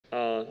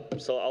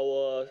So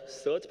our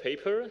third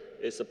paper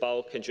is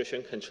about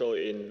congestion control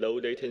in low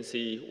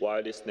latency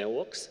wireless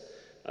networks.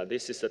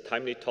 This is a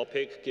timely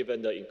topic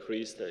given the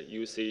increased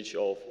usage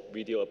of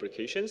video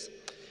applications.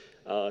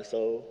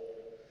 So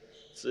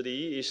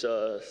Zili is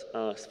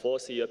a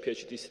fourth-year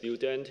PhD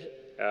student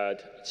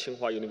at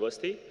Tsinghua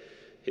University.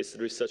 His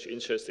research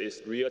interest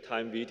is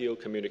real-time video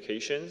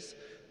communications.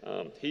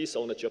 He is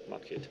on the job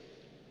market.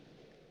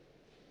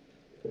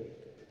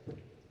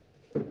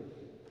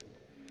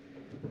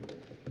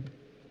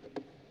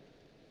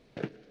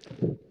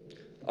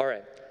 All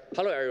right.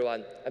 Hello,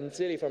 everyone. I'm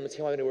Zili from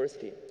Tsinghua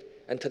University.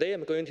 And today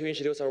I'm going to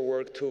introduce our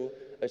work to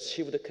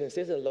achieve the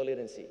consistent low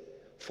latency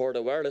for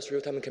the wireless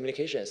real-time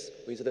communications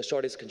with the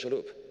shortest control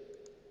loop.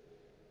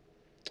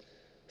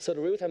 So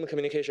the real-time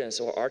communications,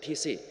 or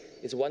RTC,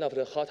 is one of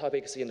the hot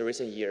topics in the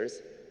recent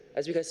years.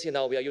 As you can see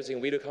now, we are using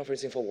video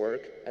conferencing for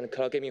work and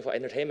cloud gaming for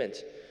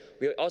entertainment.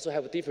 We also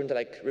have different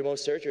remote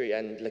surgery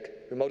and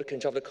remote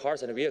control of the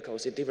cars and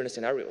vehicles in different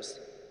scenarios.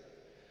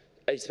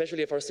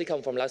 Especially for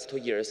SIGCOMM from last 2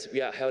 years,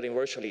 we are holding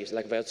virtually,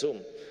 via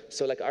Zoom.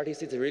 So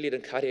RTC is really the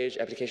cutting-edge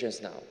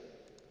applications now.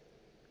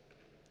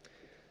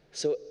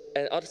 So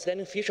an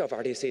outstanding feature of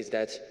RTC is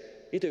that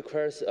it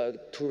requires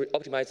to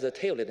optimize the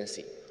tail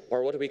latency,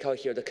 or what we call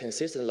here the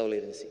consistent low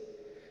latency.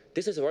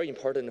 This is very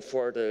important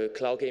for the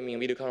cloud gaming,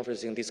 video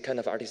conferencing, these kind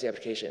of RTC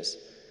applications.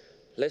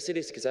 Let's see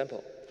this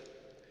example.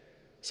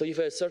 So if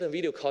a certain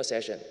video call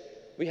session,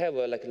 we have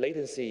a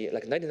latency,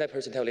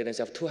 99% tail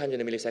latency of 200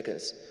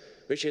 milliseconds,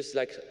 which is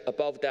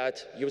above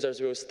that,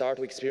 users will start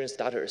to experience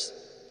stutters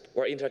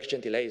or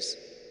interaction delays.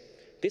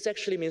 This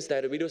actually means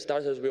that video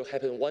stutters will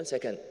happen 1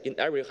 second in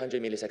every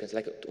 100 milliseconds,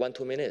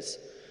 1-2 minutes,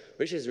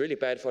 which is really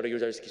bad for the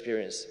user's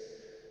experience.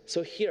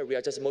 So here, we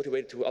are just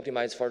motivated to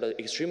optimize for the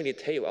extremely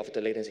tail of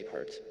the latency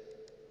part.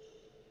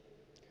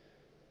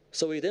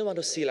 So we then want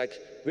to see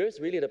where's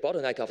really the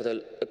bottleneck of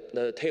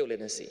the tail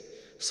latency.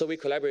 So we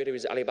collaborated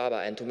with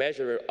Alibaba and to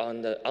measure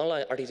on the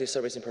online RTC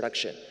service in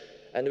production.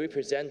 And we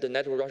present the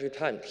network round-trip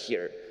time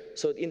here.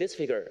 So in this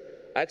figure,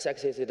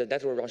 x-axis is the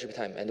network round-trip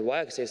time, and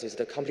y-axis is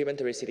the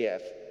complementary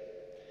CDF.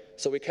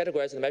 So we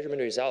categorize the measurement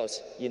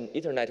results in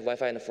Ethernet,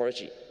 Wi-Fi, and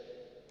 4G.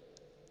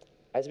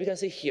 As we can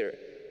see here,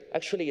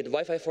 actually the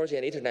Wi-Fi, 4G,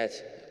 and Ethernet,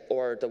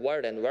 or the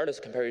wired and wireless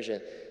comparison,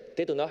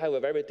 they do not have a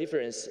very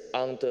difference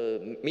on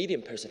the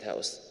median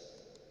percentiles.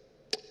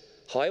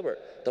 However,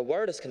 the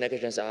wireless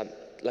connections are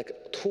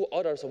 2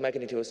 orders of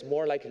magnitudes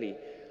more likely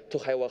to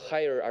have a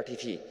higher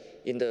RTT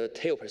in the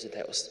tail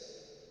percentiles.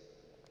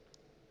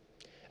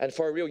 And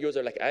for a real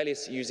user like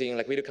Alice using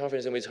video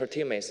conferencing with her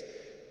teammates,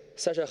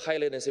 such a high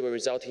latency will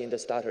result in the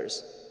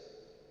stutters.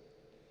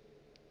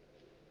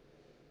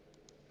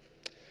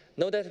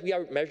 Note that we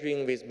are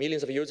measuring with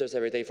millions of users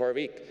every day for a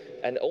week,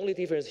 and the only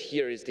difference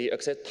here is the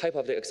type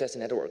of the access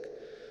network.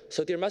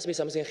 So there must be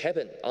something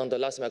happen on the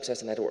last mile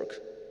access network.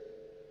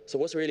 So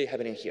what's really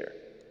happening here?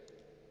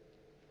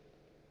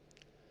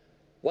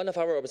 One of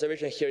our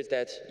observations here is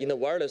that in the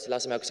wireless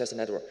last mile access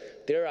network,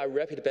 there are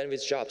rapid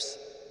bandwidth drops.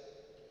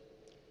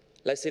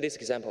 Let's see this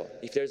example.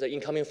 If there's an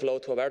incoming flow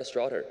to a wireless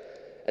router,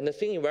 and the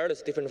thing in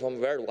wireless different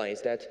from wired one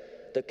is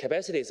that the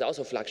capacity is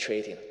also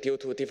fluctuating due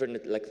to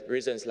different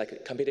reasons,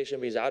 like competition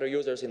with other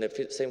users in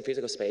the same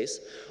physical space,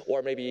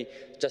 or maybe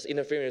just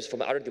interference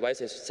from other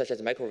devices such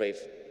as microwave.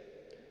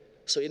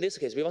 So in this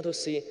case, we want to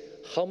see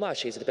how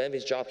much is the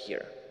bandwidth drop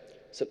here.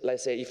 So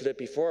let's say if the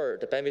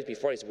bandwidth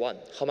before is 1,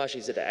 how much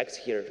is the X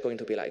here going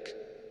to be like?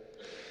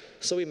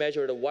 So we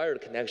measure the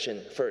wired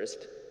connection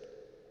first.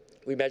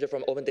 We measure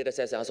from open data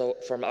sets and also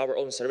from our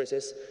own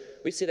services.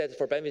 We see that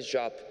for bandwidth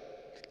drop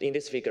in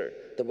this figure,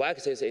 the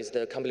y-axis is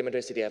the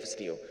complementary CDF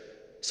still.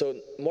 So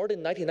more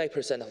than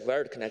 99% of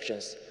wired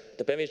connections,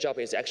 the bandwidth drop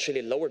is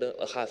actually lower than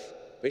a half,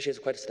 which is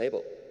quite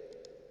stable.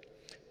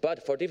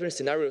 But for different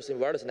scenarios in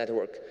wireless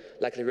network,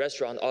 like the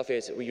restaurant,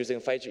 office, we're using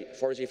 4G,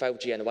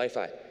 5G, and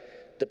Wi-Fi.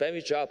 The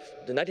bandwidth drop,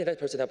 the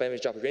 99% of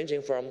bandwidth drop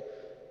ranging from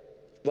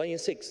 1 in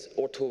 6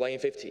 or to 1 in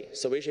 50,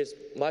 so which is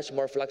much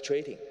more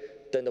fluctuating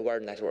than the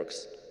wired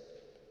networks.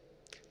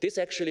 This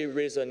actually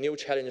raises a new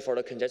challenge for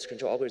the congestion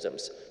control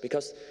algorithms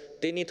because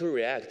they need to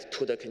react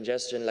to the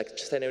congestion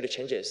scenario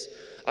changes.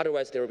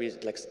 Otherwise, there will be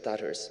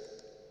stutters.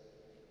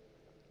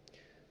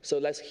 So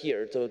let's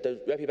hear, the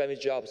rapid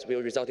bandwidth drops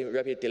will result in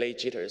rapid delay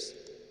jitters.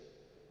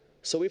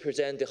 So we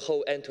present the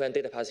whole end-to-end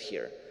data path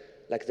here.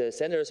 The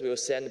senders will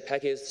send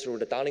packets through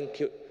the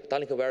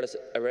downlink wireless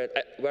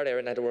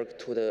area network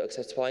to the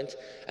access point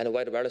and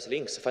wire wireless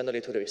links finally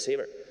to the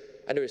receiver.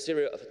 And the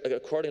receiver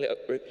accordingly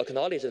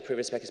acknowledges the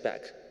previous packets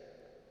back.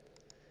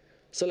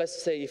 So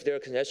let's say if there are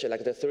congestion,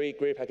 the 3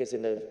 gray packets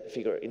in the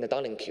figure in the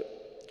downlink queue.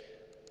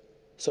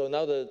 So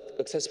now the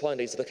access point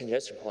is the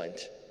congestion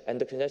point. And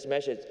the congestion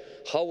message,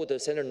 how would the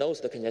sender knows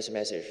the congestion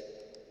message?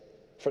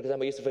 For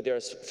example, if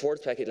there's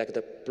 4th packet,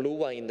 the blue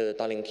one in the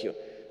downlink queue,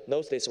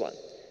 knows this one.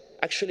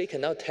 Actually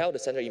cannot tell the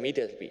sender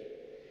immediately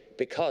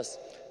because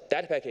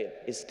that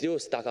packet is still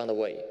stuck on the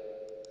way.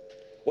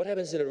 What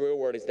happens in the real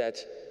world is that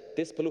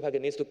this blue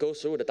packet needs to go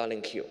through the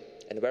downlink queue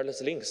and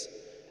wireless links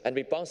and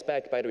be bounced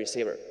back by the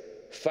receiver,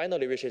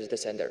 finally reaches the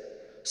sender.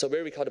 So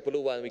where we call the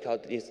blue one, we call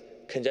this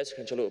congestion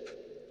control loop.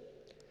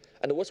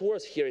 And what's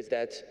worse here is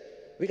that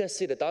we can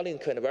see the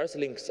downlink and various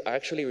links are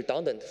actually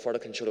redundant for the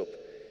control loop.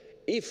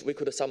 If we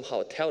could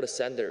somehow tell the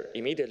sender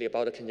immediately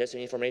about the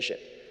congestion information,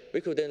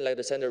 we could then let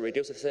the sender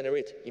reduce the sender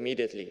rate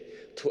immediately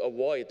to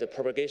avoid the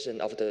propagation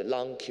of the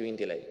long queuing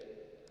delay.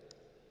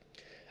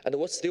 And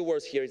what's still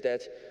worse here is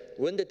that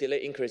when the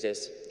delay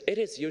increases, it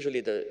is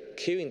usually the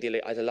queuing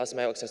delay at the last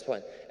mile access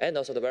point and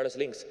also the wireless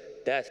links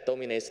that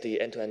dominates the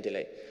end-to-end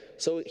delay.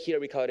 So here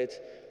we call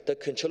it the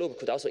control loop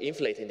could also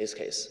inflate in this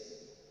case.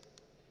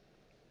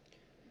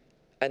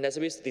 And as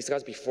we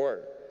discussed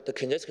before, the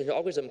congestion control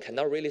algorithm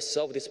cannot really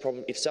solve this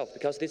problem itself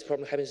because this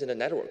problem happens in the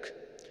network.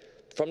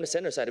 From the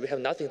sender side, we have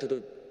nothing to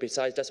do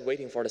besides just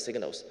waiting for the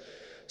signals.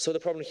 So the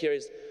problem here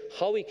is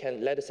how we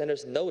can let the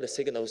senders know the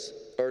signals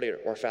earlier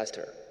or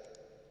faster.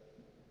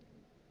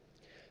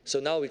 So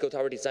now we go to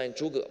our design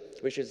zhuge,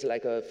 which is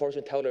like a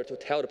fortune teller to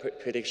tell the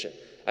prediction.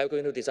 I'm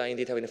going to design in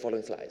detail in the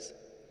following slides.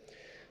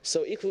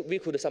 So if we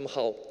could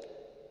somehow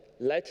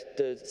let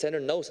the sender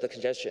knows the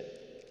congestion,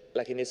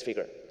 like in this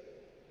figure,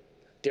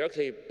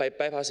 directly by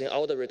bypassing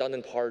all the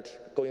redundant part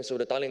going through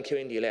the downlink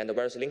queuing delay and the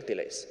various link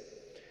delays.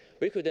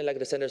 We could then let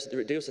the senders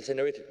reduce the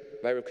sender rate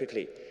very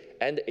quickly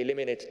and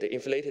eliminate the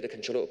inflated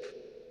control loop.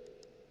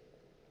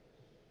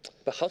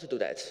 But how to do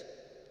that?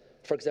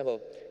 For example,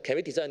 can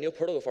we design a new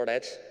protocol for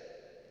that?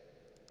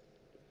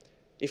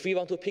 If we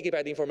want to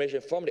piggyback the information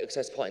from the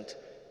access point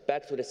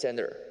back to the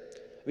sender,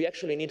 we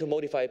actually need to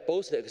modify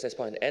both the access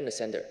point and the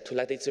sender to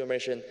let this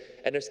information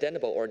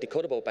understandable or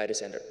decodable by the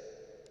sender.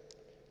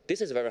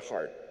 This is very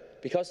hard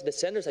because the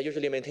senders are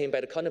usually maintained by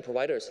the content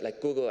providers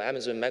like Google,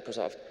 Amazon,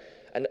 Microsoft,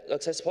 and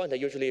access points are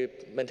usually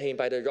maintained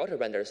by the router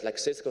vendors like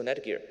Cisco,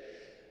 Netgear.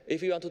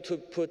 If you want to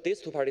put these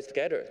two parties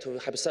together to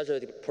have such a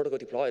protocol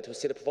deployed to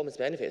see the performance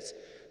benefits,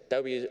 that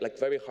will be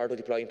very hard to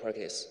deploy in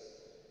practice.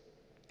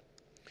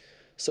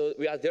 So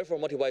we are therefore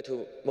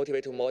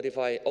motivated to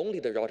modify only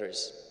the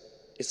routers,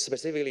 it's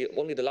specifically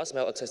only the last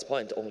mile access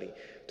point only,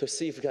 to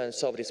see if we can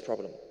solve this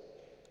problem.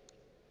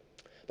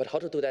 But how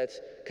to do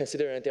that,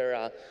 considering there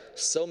are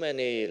so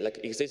many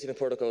existing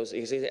protocols,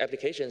 existing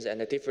applications,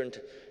 and different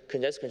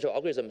congestion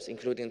control algorithms,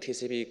 including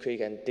TCP,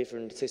 QUIC, and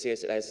different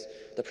CCS as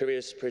the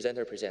previous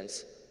presenter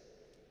presents.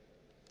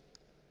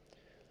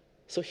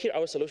 So here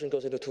our solution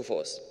goes into two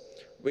folds.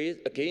 We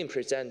again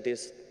present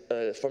this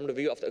from the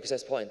view of the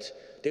access point.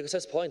 The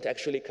access point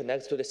actually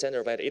connects to the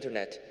sender via the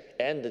Ethernet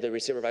and the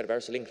receiver via the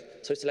wireless link.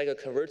 So it's like a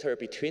converter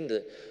between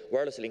the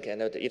wireless link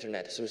and the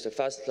Ethernet. So it's a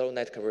fast, slow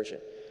net conversion.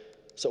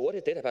 So what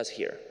is data path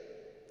here?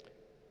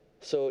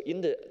 So in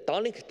the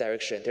downlink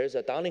direction, there's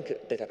a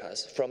downlink data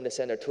path from the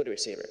sender to the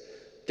receiver.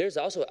 There's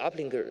also an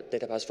uplink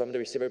data path from the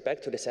receiver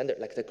back to the sender,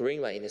 like the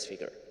green one in this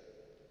figure.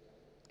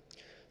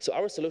 So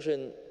our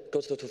solution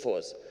goes to two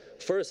folds.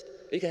 First,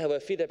 we can have a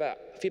feedback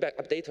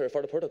updater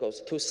for the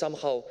protocols to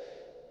somehow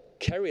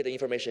carry the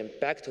information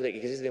back to the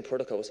existing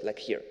protocols like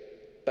here,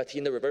 but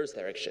in the reverse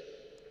direction.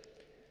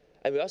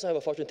 And we also have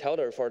a fortune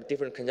teller for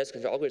different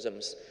congestion control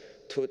algorithms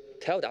to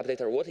tell the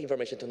updater what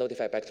information to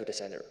notify back to the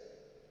sender.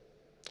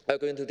 I'll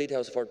go into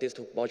details for these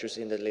two modules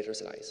in the later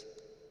slides.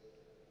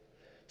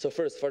 So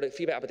first, for the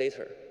feedback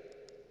updater,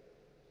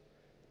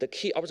 the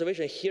key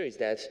observation here is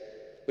that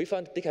we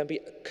found they can be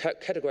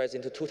categorized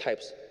into two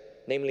types,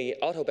 namely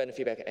out-of-band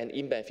feedback and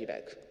in-band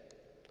feedback.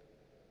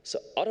 So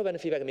out-of-band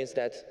feedback means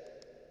that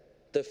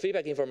the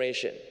feedback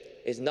information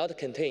is not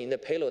contained in the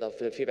payload of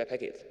the feedback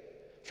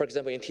packet. For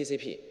example, in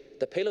TCP,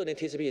 the payload in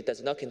TCP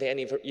does not contain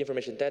any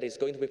information that is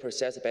going to be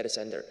processed by the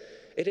sender.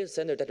 It is the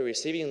sender that is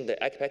receiving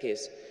the ACK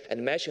packets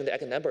and matching the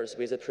ACK numbers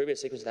with the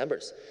previous sequence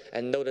numbers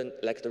and know the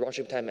round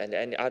trip time and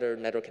any other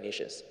network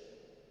conditions.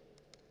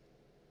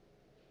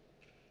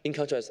 In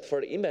contrast,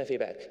 for the in-band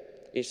feedback,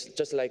 it's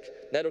just like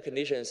network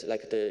conditions,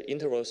 like the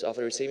intervals of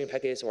the receiving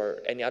packets or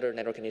any other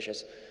network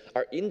conditions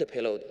are in the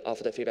payload of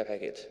the feedback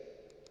packet.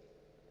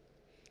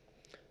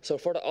 So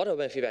for the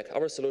out-of-band feedback,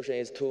 our solution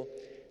is to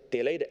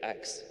delay the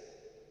ACKs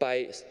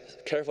by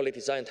carefully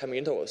designed time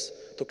intervals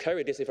to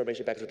carry this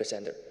information back to the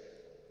sender.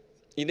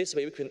 In this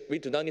way, we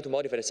do not need to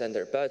modify the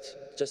sender,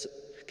 but just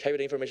carry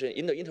the information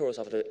in the intervals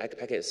of the ACK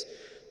packets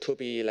to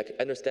be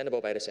understandable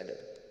by the sender.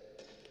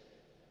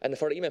 And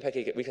for the email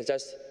packet, we can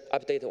just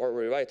update or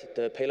rewrite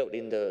the payload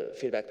in the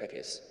feedback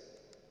packets.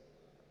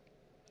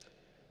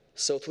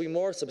 So to be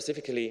more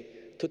specifically,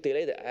 to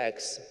delay the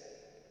ACKs,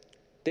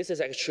 this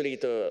is actually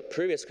the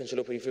previous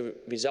control loop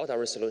without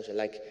our solution.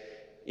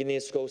 It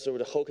needs to go through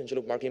the whole control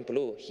loop marked in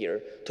blue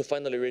here to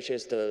finally reach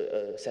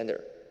the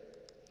sender.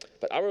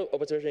 But our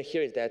observation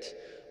here is that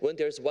when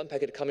there's one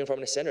packet coming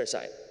from the sender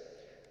side,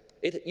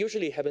 it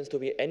usually happens to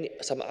be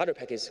some other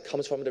packets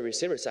comes from the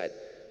receiver side,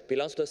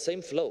 belongs to the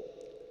same flow,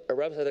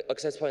 arrives at the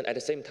access point at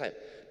the same time,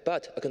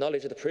 but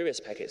acknowledge the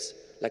previous packets,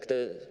 like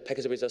the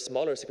packets with the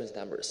smaller sequence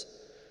numbers.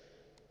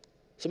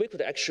 So we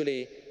could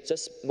actually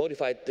just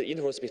modify the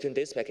intervals between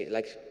this packet,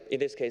 like in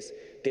this case,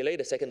 delay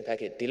the second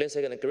packet, delay the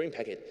second green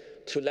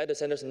packet, to let the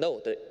senders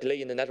know the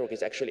delay in the network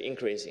is actually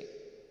increasing.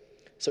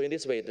 So in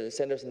this way, the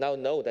senders now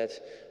know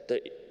that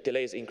the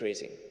delay is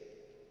increasing.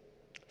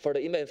 For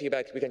the inbound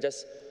feedback, we can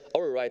just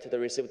overwrite the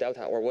received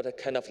delta or what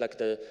kind of like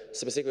the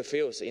specific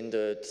fields in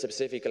the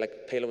specific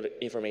like payload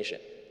information.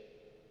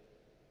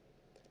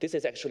 This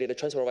is actually the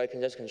transfer-wide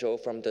congestion control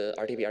from the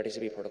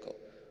RTP-RTCP protocol.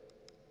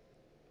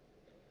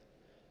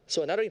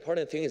 So another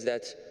important thing is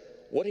that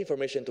what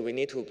information do we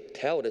need to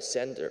tell the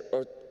sender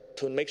or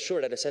to make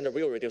sure that the sender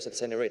will reduce the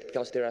sending rate,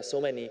 because there are so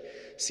many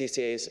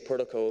CCAs,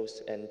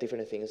 protocols, and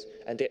different things,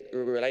 and they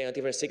rely on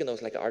different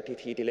signals like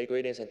RTT, delay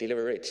gradients, and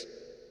delivery rates.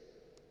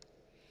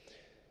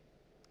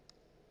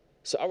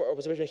 So our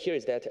observation here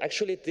is that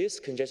actually these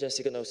congestion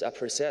signals are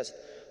processed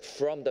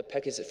from the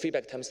packet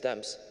feedback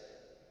timestamps.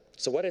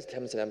 So what is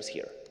timestamps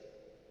here?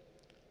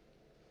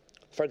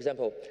 For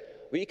example,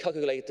 we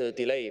calculate the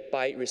delay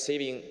by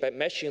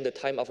matching the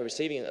time of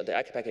receiving the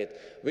ACK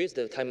packet with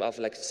the time of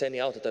like sending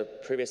out the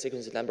previous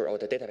sequence number or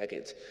the data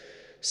packet.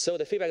 So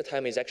the feedback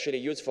time is actually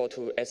useful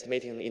to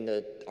estimating in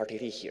the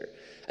RTT here.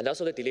 And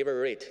also the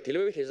delivery rate.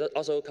 Delivery rate is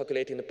also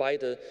calculated by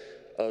the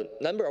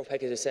number of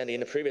packets sent in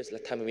the previous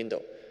time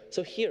window.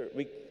 So here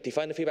we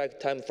define the feedback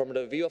time from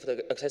the view of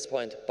the access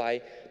point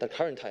by the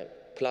current time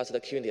plus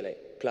the queuing delay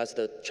plus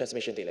the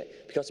transmission delay,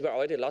 because we're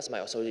already last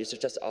mile, so it's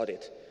just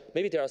audit.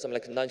 Maybe there are some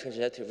like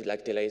non-transitive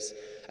like delays,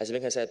 as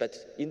Vinkan said, but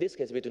in this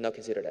case, we do not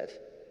consider that.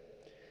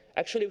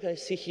 Actually, we can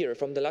see here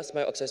from the last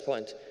mile access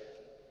point,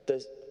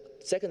 the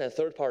second and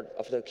third part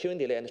of the queuing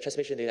delay and the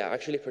transmission delay are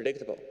actually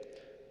predictable.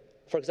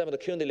 For example, the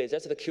queuing delay is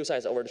just the queue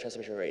size over the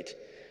transmission rate.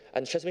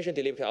 And transmission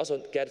delay we can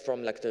also get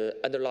from like the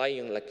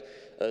underlying like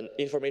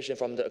information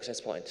from the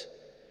access point.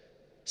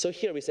 So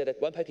here we say that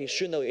one packet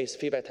should know its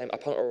feedback time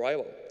upon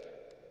arrival.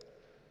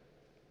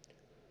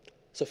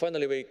 So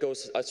finally, we go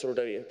through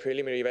the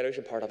preliminary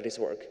evaluation part of this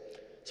work.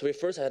 So we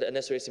first had a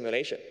necessary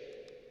simulation.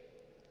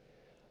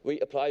 We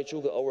applied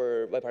Zhuge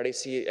over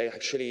WebRTC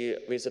actually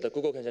with the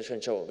Google congestion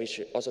control, which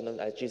is also known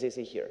as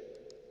GCC here.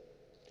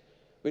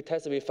 We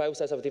tested with 5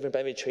 sets of different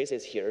bandwidth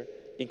traces here,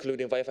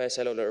 including Wi-Fi,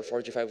 cellular,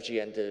 4G,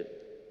 5G, and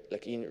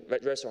like in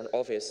restaurant,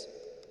 office.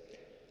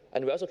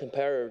 And we also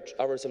compared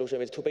our solution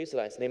with 2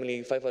 baselines,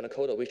 namely FIFO and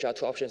CODO, which are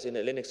 2 options in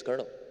the Linux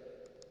kernel.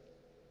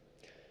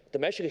 The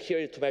metric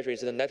here to measure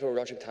is the network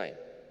round trip time.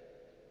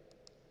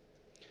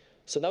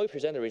 So now we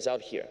present the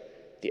result here.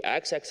 The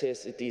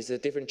x-axis is the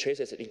different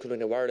traces, including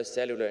the wireless,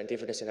 cellular, and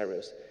different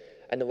scenarios.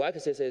 And the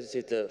y-axis is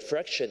the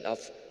fraction of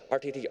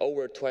RTT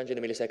over 200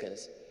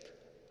 milliseconds,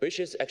 which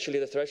is actually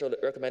the threshold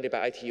recommended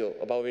by ITU,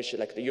 about which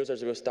like the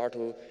users will start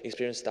to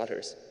experience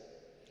stutters.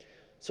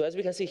 So as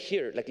we can see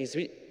here, like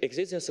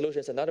existing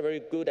solutions are not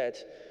very good at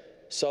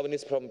solving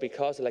this problem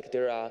because like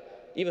there are,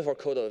 even for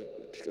CODO,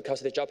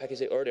 because the job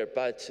package is earlier,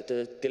 but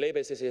the delay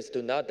basis is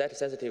not that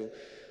sensitive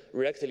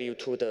directly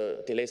to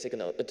the delay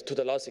signal, to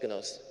the loss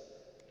signals.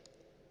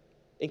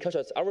 In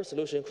contrast, our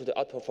solution could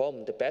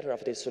outperform the better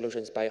of these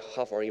solutions by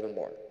half or even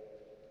more.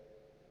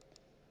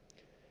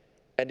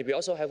 And we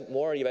also have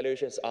more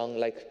evaluations on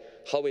like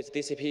how is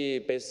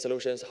DCP-based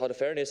solutions, how the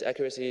fairness,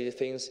 accuracy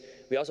things.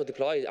 We also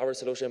deploy our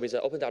solution with the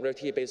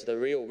OpenWRT-based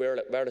real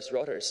wireless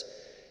routers.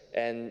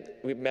 And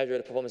we measure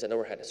the performance and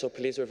overhead. So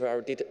please refer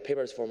our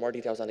papers for more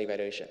details on the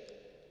evaluation.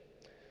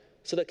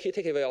 So the key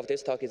takeaway of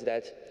this talk is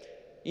that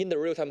in the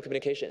real-time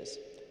communications,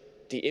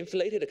 the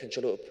inflated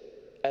control loop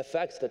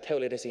affects the tail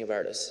latency in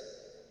wireless.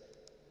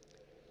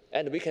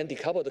 And we can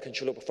decouple the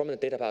control loop from the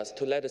data bus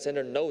to let the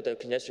sender know the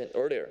congestion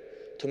earlier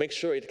to make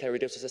sure it can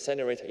reduce the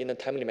sending rate in a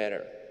timely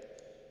manner.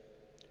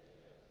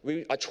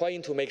 We are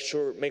trying to make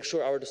sure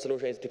our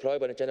solution is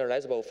deployable and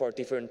generalizable for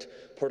different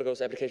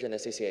protocols, applications,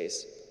 and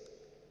CCAs.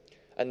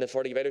 And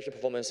for the evaluation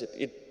performance,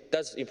 it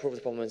does improve the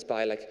performance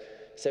by like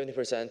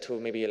 70% to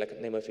maybe like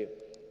name a few.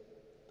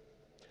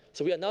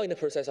 So we are now in the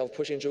process of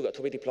pushing Zhuge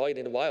to be deployed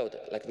in the wild,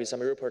 like with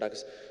some real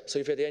products. So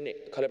if there are any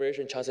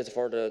collaboration chances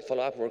for the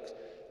follow-up work,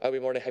 I'll be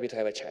more than happy to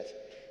have a chat.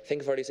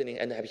 Thank you for listening,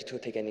 and happy to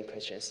take any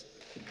questions.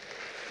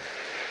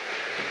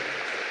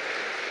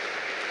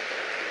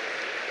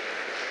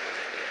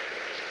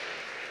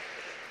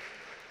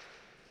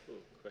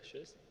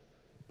 Questions?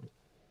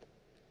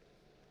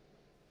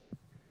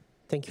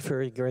 Thank you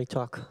for a great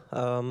talk.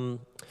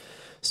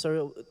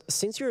 So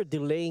since you're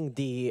delaying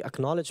the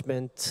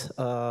acknowledgement,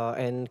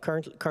 and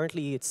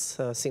currently it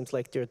seems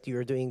like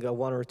you're doing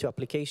 1 or 2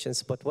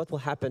 applications, but what will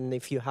happen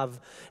if you have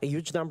a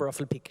huge number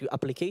of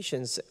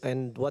applications,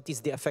 and what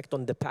is the effect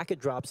on the packet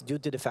drops due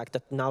to the fact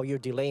that now you're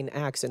delaying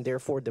ACKs, and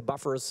therefore the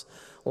buffers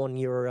on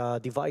your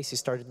device is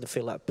starting to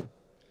fill up?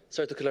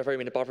 Sorry, to clarify, you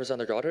mean the buffers on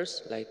the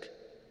routers? Like?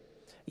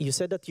 You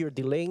said that you're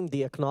delaying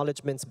the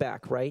acknowledgements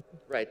back, right?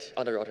 Right,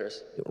 on the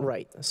routers.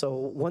 Right. So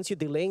once you're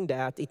delaying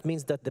that, it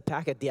means that the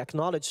packet, the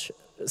acknowledge,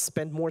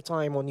 spend more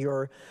time on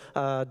your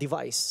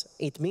device.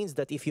 It means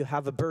that if you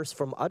have a burst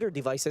from other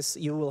devices,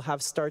 you will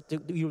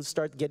you'll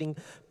start getting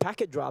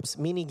packet drops,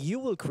 meaning you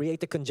will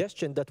create a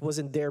congestion that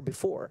wasn't there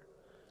before.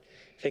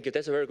 Thank you.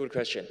 That's a very good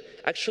question.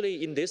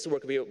 Actually, in this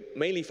work, we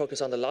mainly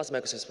focus on the last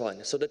microseconds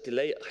point. So the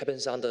delay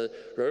happens on the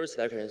reverse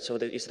direction. So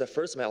it's the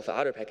first mile of the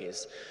other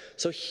packets.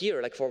 So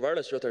here, like for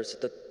wireless routers,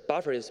 the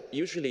buffer is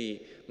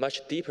usually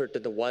much deeper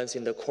than the ones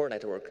in the core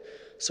network.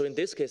 So in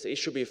this case, it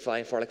should be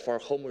fine for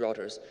home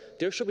routers.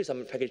 There should be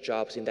some packet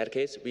jobs in that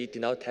case. We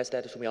did not test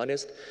that, to be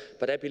honest.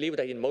 But I believe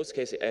that in most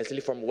cases, at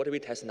least from what we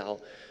test now,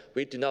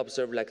 we do not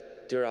observe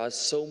there are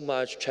so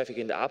much traffic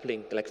in the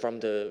uplink, from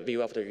the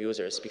view of the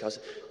users, because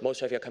most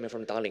traffic are coming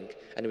from downlink,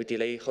 and we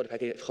delay hold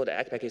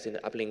ACK packets in the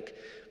uplink,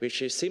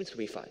 which seems to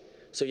be fine.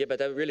 So yeah, but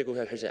that's a really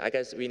good question. I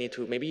guess we need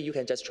to, maybe you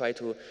can just try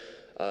to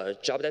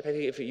job that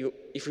packet. If you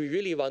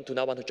really do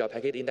not want to job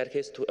packet in that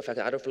case to affect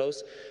other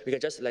flows, we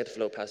can just let the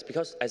flow pass,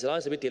 because as long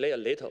as we delay a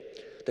little,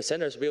 the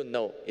senders will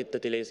know the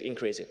delay is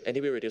increasing, and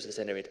it will reduce the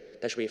sender rate.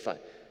 That should be fine.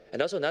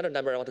 And also another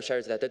number I want to share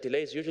is that the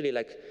delay is usually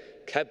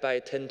capped by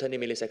 10, 20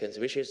 milliseconds,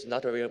 which is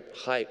not very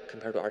high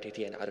compared to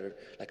RTT and other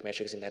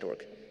metrics in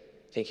network.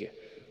 Thank you.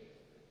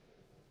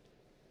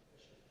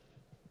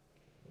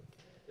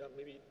 Yeah,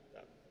 maybe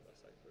that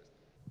side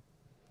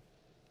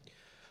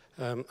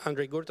first.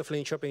 Andrei Gurt of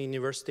Linköping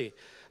University.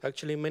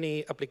 Actually,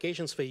 many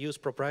applications, they use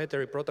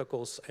proprietary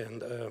protocols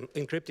and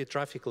encrypted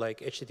traffic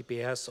like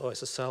HTTPS or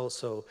SSL.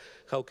 So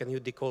how can you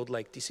decode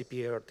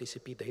TCP or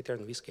TCP data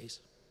in this case?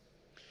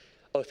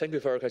 Oh, thank you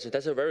for your question.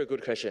 That's a very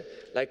good question.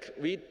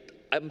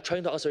 I'm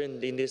trying to answer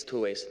in these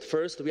two ways.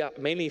 First, we are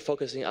mainly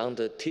focusing on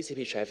the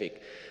TCP traffic,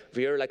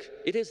 where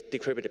it is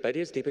decrypted, but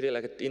it is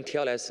decrypted in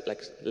TLS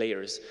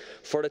layers.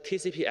 For the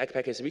TCP ACK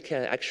packets, we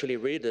can actually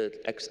read the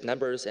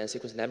numbers and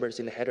sequence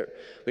numbers in the header,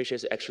 which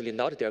is actually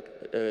not there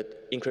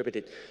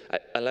encrypted,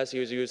 unless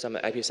you use some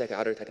IPsec or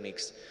other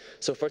techniques.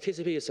 So for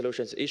TCP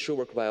solutions, it should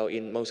work well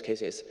in most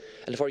cases.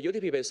 And for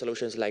UDP-based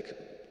solutions like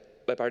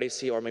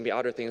WebRTC or maybe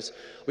other things,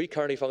 we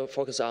currently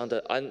focus on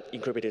the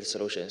unencrypted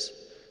solutions.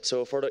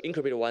 So for the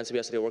encrypted ones, we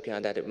are still working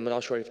on that. I'm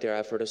not sure if there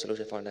are further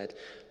solutions for that.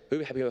 I'll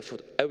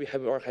be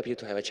happy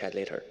to have a chat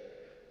later.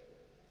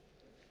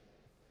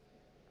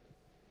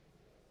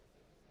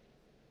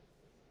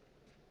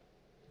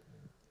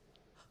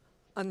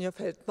 Anja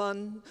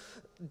Feldman,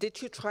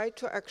 did you try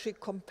to actually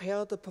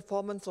compare the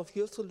performance of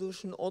your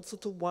solution also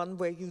to one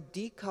where you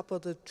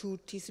decouple the two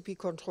TCP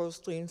control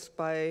streams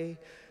by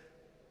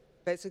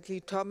basically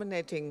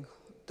terminating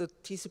the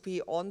TCP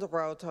on the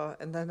router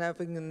and then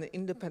having an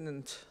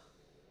independent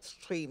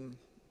stream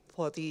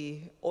for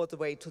all the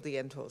way to the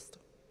end host?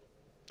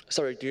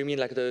 Sorry, do you mean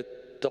the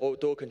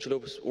dual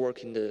controllers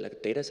work in the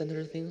data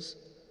center things?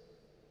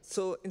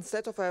 So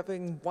instead of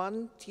having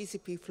one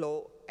TCP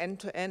flow end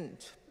to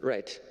end,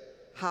 right,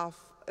 have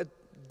a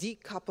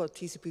decoupled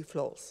TCP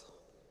flows.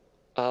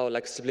 Oh,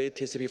 split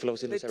TCP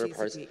flows into several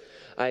parts.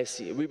 I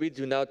see. We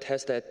do not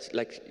test that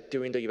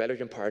during the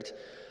evaluation part.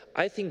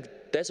 I think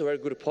that's a very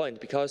good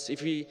point, because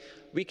if we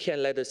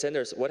can let the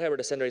senders, whatever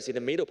the sender is in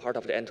the middle part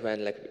of the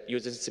end-to-end,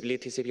 using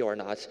split TCP or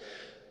not,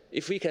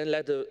 if we can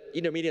let the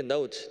intermediate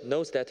node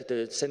knows that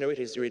the sender rate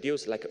is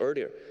reduced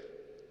earlier,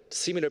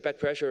 similar back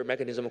pressure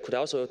mechanism could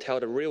also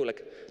tell the real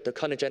the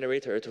content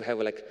generator to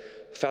have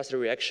faster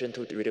reaction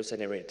to reduce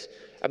sender rate.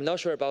 I'm not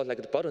sure about the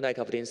bottleneck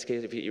of this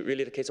case, if it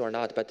really the case or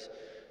not, but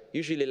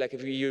usually,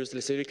 if we use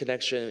the serial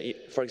connection,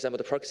 for example,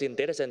 the proxy in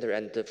data center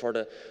and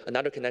for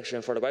another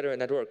connection for the wider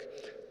network,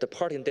 the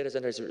part in data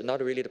center is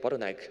not really the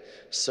bottleneck.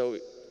 So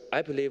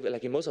I believe,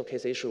 in most of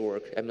cases, it should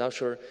work. I'm not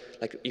sure,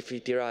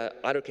 if there are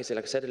other cases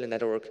like satellite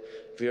network,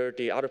 where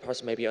the other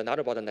parts may be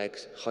another bottleneck,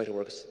 how it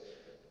works.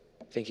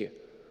 Thank you.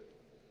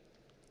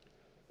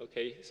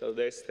 Okay, so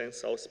let's thank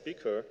our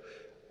speaker.